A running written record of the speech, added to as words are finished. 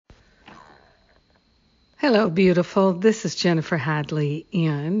Hello, beautiful. This is Jennifer Hadley,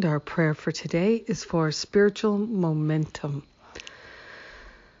 and our prayer for today is for spiritual momentum.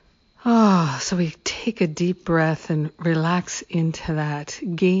 So we take a deep breath and relax into that,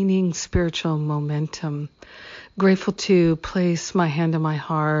 gaining spiritual momentum. Grateful to place my hand on my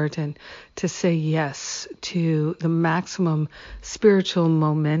heart and to say yes to the maximum spiritual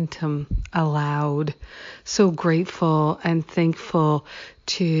momentum allowed. So grateful and thankful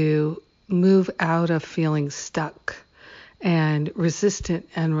to move out of feeling stuck and resistant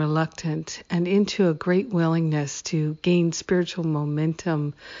and reluctant and into a great willingness to gain spiritual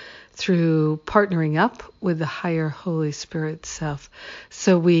momentum through partnering up with the higher Holy Spirit self.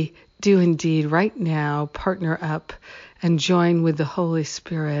 So we do indeed right now partner up and join with the Holy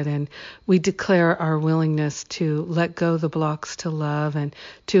Spirit, and we declare our willingness to let go the blocks to love and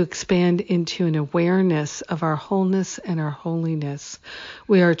to expand into an awareness of our wholeness and our holiness.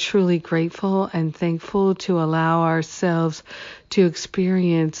 We are truly grateful and thankful to allow ourselves to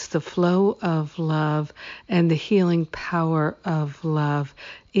experience the flow of love and the healing power of love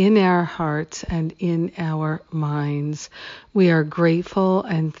in our hearts and in our minds. We are grateful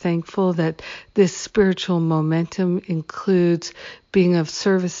and thankful that this spiritual momentum includes being of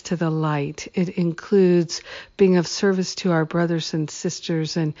service to the light. It includes being of service to our brothers and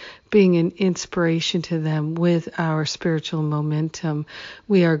sisters and being an inspiration to them with our spiritual momentum.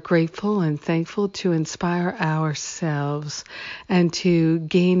 We are grateful and thankful to inspire ourselves and to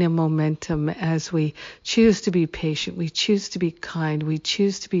gain a momentum as we choose to be patient, we choose to be kind, we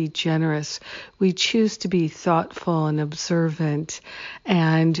choose to be generous, we choose to be thoughtful and observant,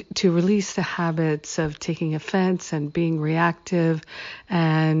 and to release the habits of taking offense and being reactive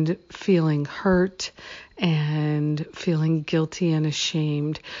and feeling hurt and feeling guilty and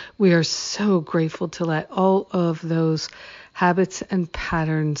ashamed. We are so grateful to let all of those habits and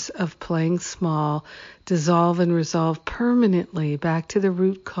patterns of playing small dissolve and resolve permanently back to the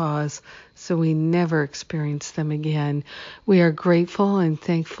root cause so we never experience them again. We are grateful and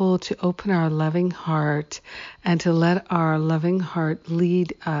thankful to open our loving heart and to let our loving heart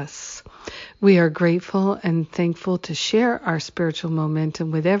lead us. We are grateful and thankful to share our spiritual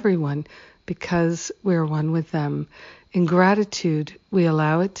momentum with everyone because we're one with them. In gratitude, we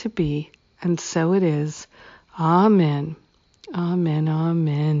allow it to be, and so it is. Amen. Amen.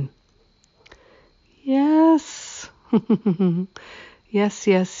 Amen. Yes. Yes,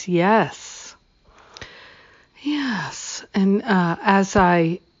 yes, yes. Yes. And as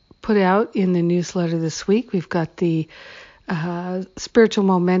I put out in the newsletter this week, we've got the spiritual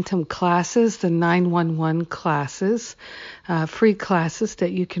momentum classes, the 911 classes, free classes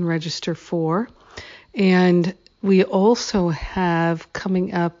that you can register for. And we also have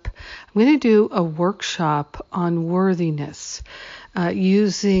coming up, I'm going to do a workshop on worthiness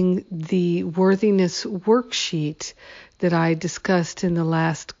using the worthiness worksheet that I discussed in the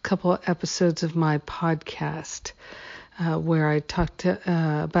last couple of episodes of my podcast, where I talked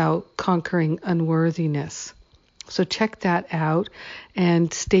about conquering unworthiness. So check that out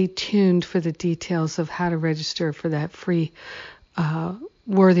and stay tuned for the details of how to register for that free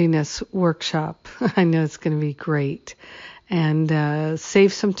worthiness workshop. I know it's going to be great. And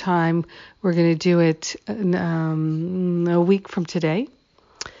save some time. We're going to do it a week from today.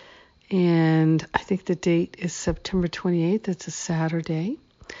 And I think the date is September 28th. It's a Saturday.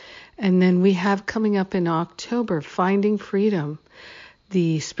 And then we have coming up in October, Finding Freedom,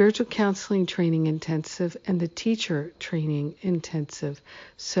 the Spiritual Counseling Training Intensive and the Teacher Training Intensive.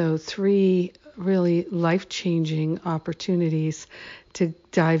 So 3 really life-changing opportunities to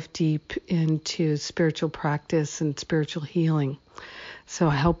dive deep into spiritual practice and spiritual healing. So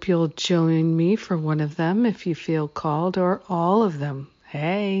I hope you'll join me for one of them if you feel called, or all of them.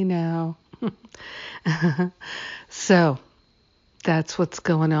 Hey now. So that's what's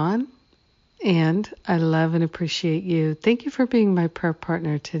going on. And I love and appreciate you. Thank you for being my prayer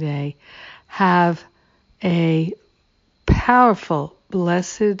partner today. Have a powerful,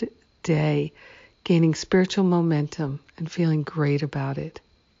 blessed day, gaining spiritual momentum and feeling great about it.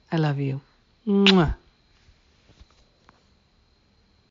 I love you. Mwah.